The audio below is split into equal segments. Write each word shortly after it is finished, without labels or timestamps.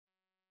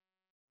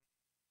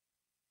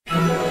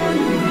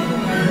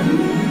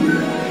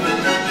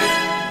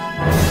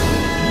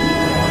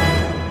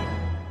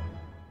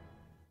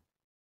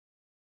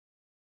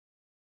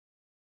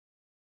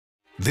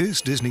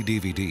This Disney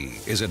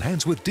DVD is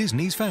enhanced with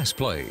Disney's Fast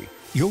Play.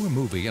 Your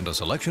movie and a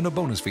selection of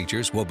bonus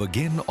features will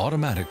begin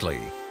automatically.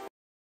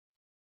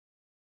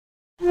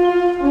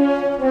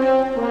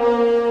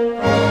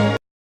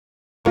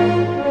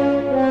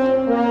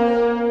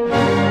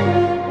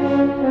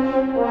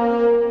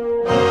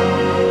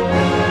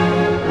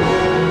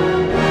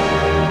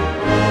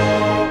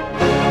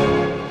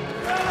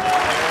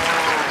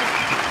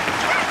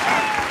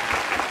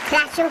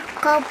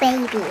 Classical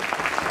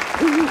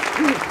baby.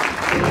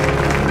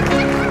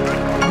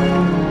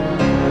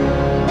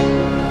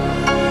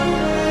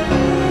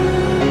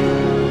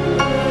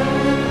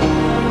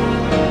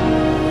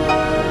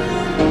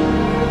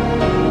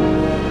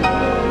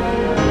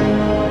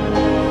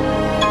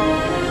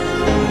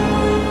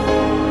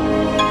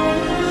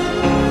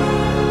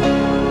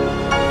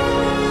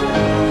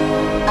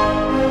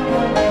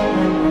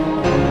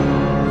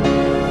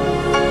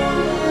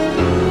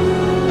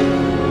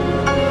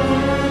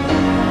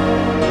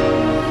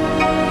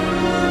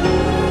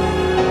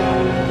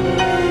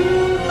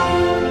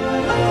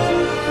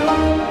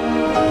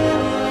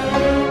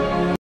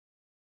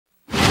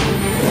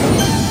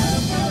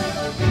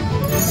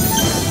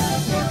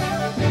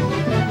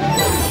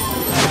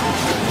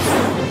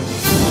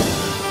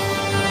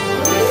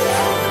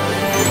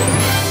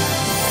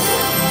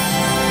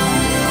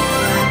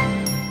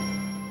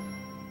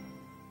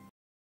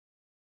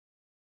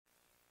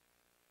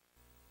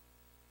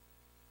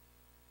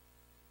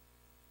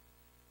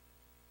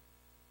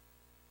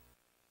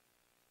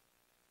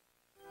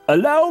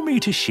 Allow me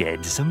to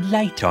shed some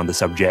light on the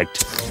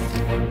subject.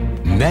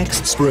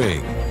 Next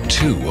spring,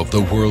 two of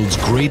the world's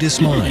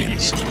greatest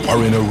minds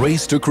are in a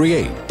race to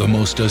create the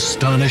most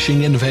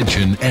astonishing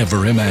invention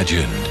ever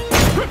imagined.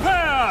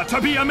 Prepare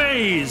to be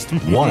amazed!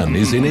 One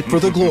is in it for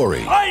the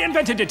glory. I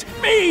invented it!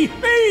 Me!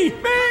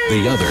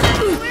 The other,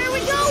 Where are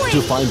we going?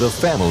 to find the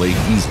family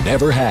he's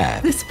never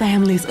had. This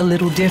family's a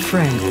little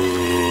different.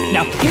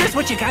 Now, here's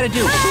what you gotta do.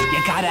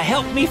 You gotta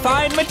help me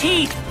find my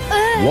teeth.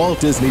 Walt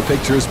Disney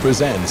Pictures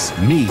presents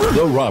Meet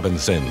the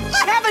Robinsons.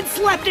 I haven't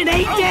slept in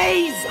 8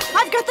 days!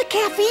 I've got the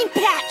caffeine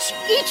patch!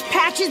 Each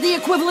patch is the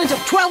equivalent of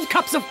 12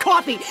 cups of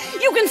coffee.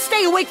 You can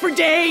stay awake for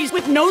days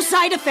with no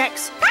side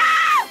effects.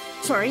 Ah!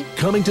 Sorry.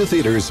 Coming to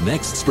theaters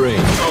next spring.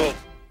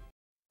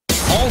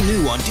 All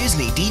new on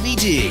Disney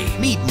DVD.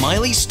 Meet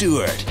Miley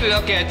Stewart.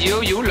 Look at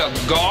you, you look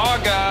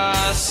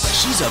gorgeous.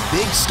 She's a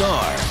big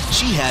star.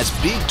 She has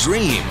big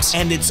dreams,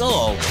 and it's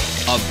all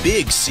a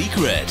big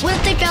secret. What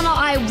if they found out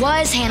I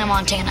was Hannah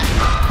Montana?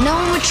 No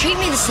one would treat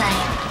me the same.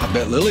 I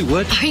bet Lily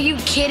would. Are you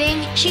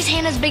kidding? She's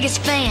Hannah's biggest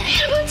fan.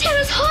 Hannah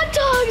Montana's hot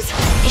dogs!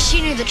 If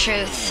she knew the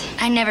truth,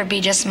 I'd never be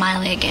just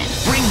Miley again.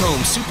 Bring home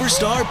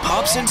superstar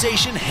pop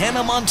sensation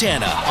Hannah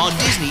Montana on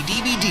Disney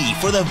DVD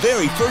for the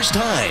very first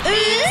time.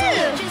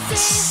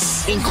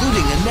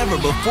 Including a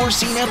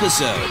never-before-seen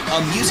episode, a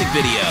music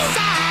video,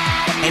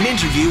 an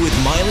interview with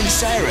Miley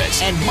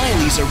Cyrus, and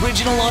Miley's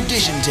original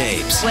audition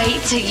tapes.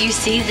 Wait till you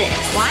see this.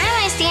 Why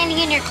am I standing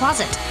in your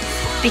closet?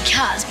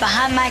 Because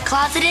behind my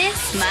closet is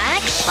my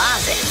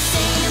closet.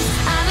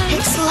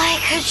 It's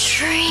like a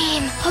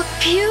dream. A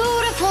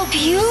beautiful,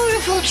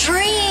 beautiful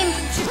dream.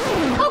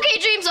 Okay,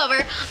 dream's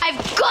over. I've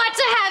got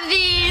to have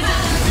these.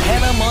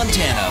 Hannah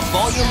Montana,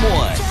 Volume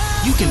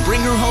 1. You can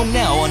bring her home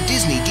now on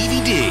Disney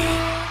DVD.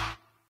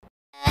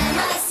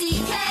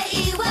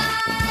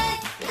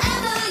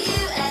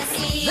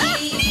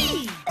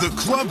 The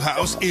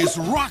clubhouse is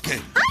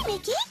rocking. Hi,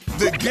 Mickey.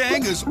 The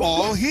gang is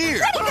all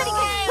here.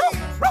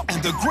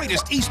 And the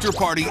greatest Easter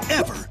party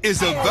ever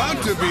is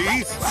about to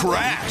be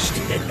crashed.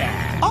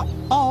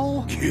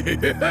 Uh-oh.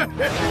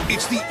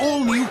 It's the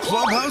all-new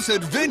Clubhouse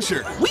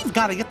Adventure We've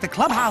got to get the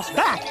clubhouse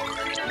back.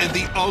 and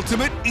the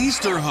ultimate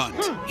Easter hunt.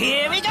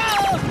 Here we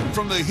go.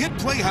 From the hit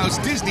Playhouse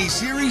Disney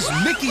series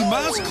Mickey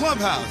Mouse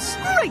Clubhouse,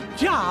 Great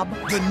job.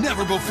 the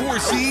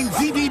never-before-seen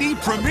DVD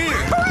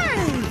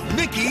premiere.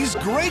 Mickey's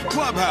Great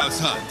Clubhouse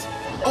Hunt.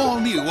 All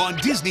new on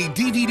Disney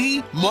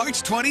DVD,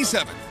 March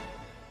 27th.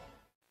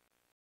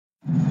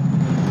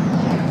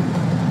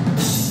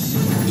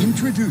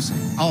 Introducing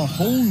a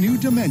whole new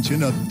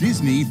dimension of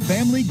Disney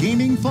family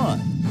gaming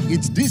fun.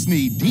 It's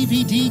Disney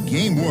DVD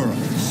Game World.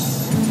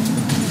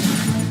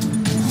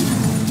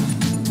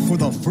 For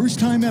the first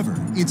time ever,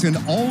 it's an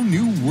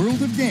all-new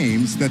world of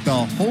games that the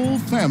whole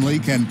family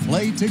can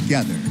play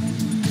together.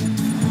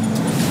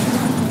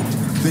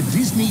 The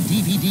Disney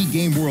DVD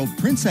Game World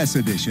Princess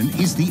Edition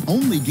is the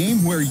only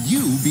game where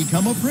you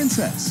become a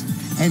princess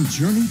and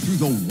journey through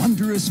the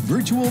wondrous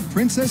virtual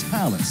Princess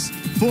Palace,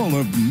 full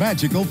of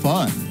magical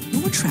fun.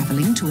 You're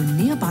traveling to a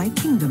nearby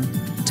kingdom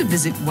to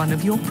visit one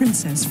of your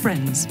princess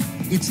friends.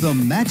 It's the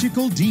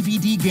magical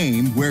DVD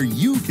game where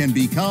you can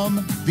become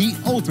the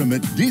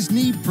ultimate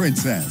Disney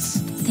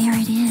princess. There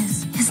it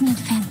is. Isn't it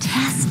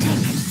fantastic?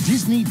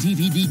 Disney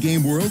DVD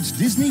Game World's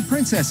Disney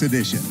Princess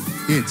Edition.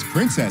 It's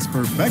princess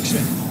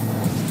perfection.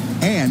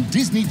 And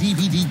Disney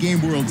DVD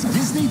Game World's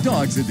Disney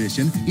Dogs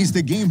Edition is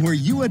the game where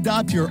you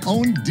adopt your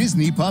own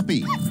Disney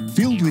puppy.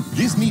 Filled with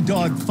Disney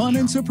dog fun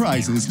and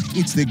surprises,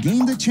 it's the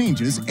game that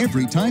changes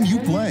every time you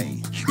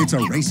play. It's a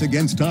race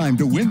against time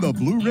to win the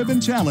Blue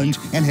Ribbon Challenge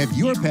and have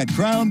your pet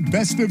crowned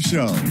Best of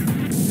Show.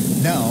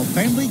 Now,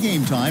 Family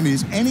Game Time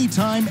is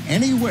anytime,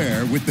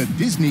 anywhere with the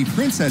Disney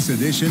Princess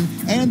Edition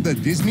and the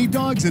Disney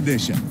Dogs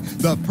Edition.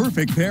 The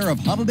perfect pair of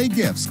holiday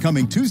gifts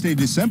coming Tuesday,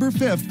 December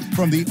 5th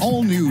from the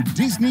all-new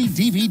Disney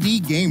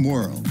DVD Game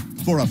World.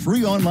 For a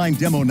free online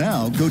demo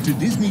now, go to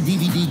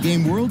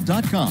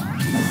DisneyDVDGameWorld.com.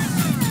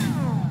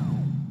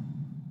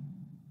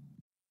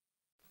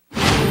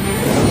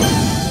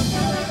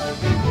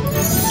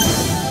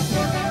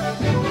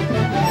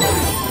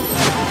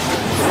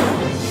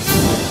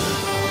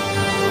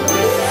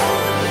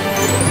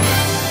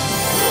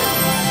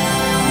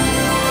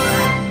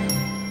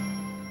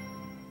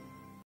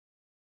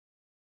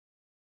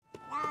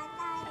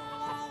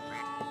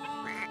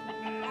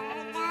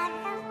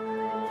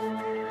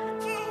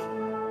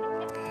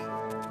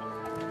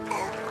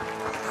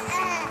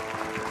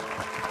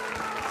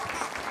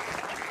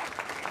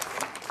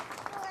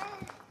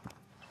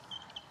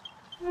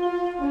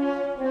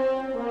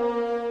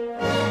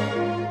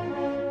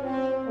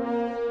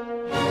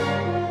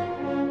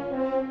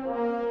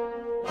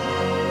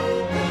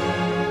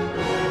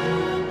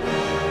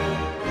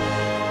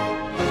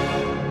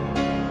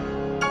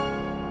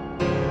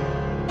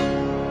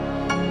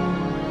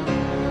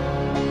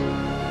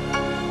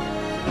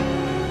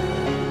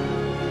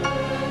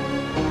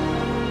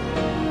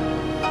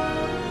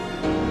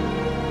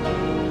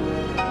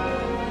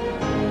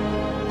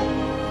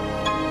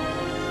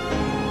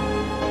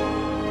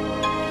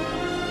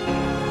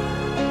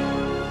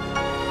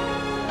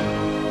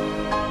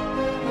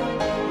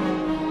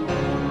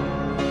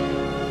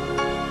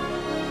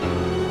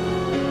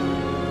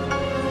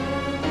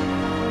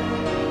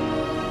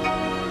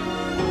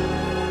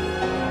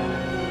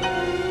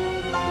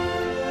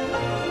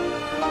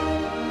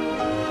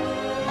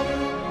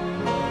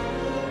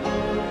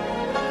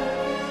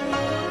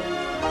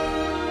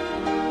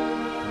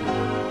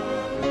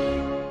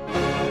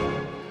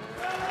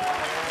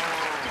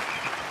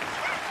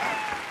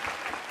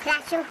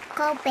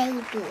 Classical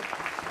baby.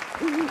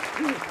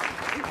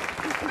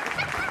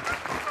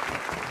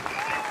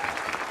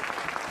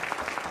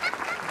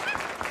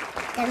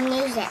 The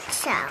music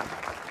show.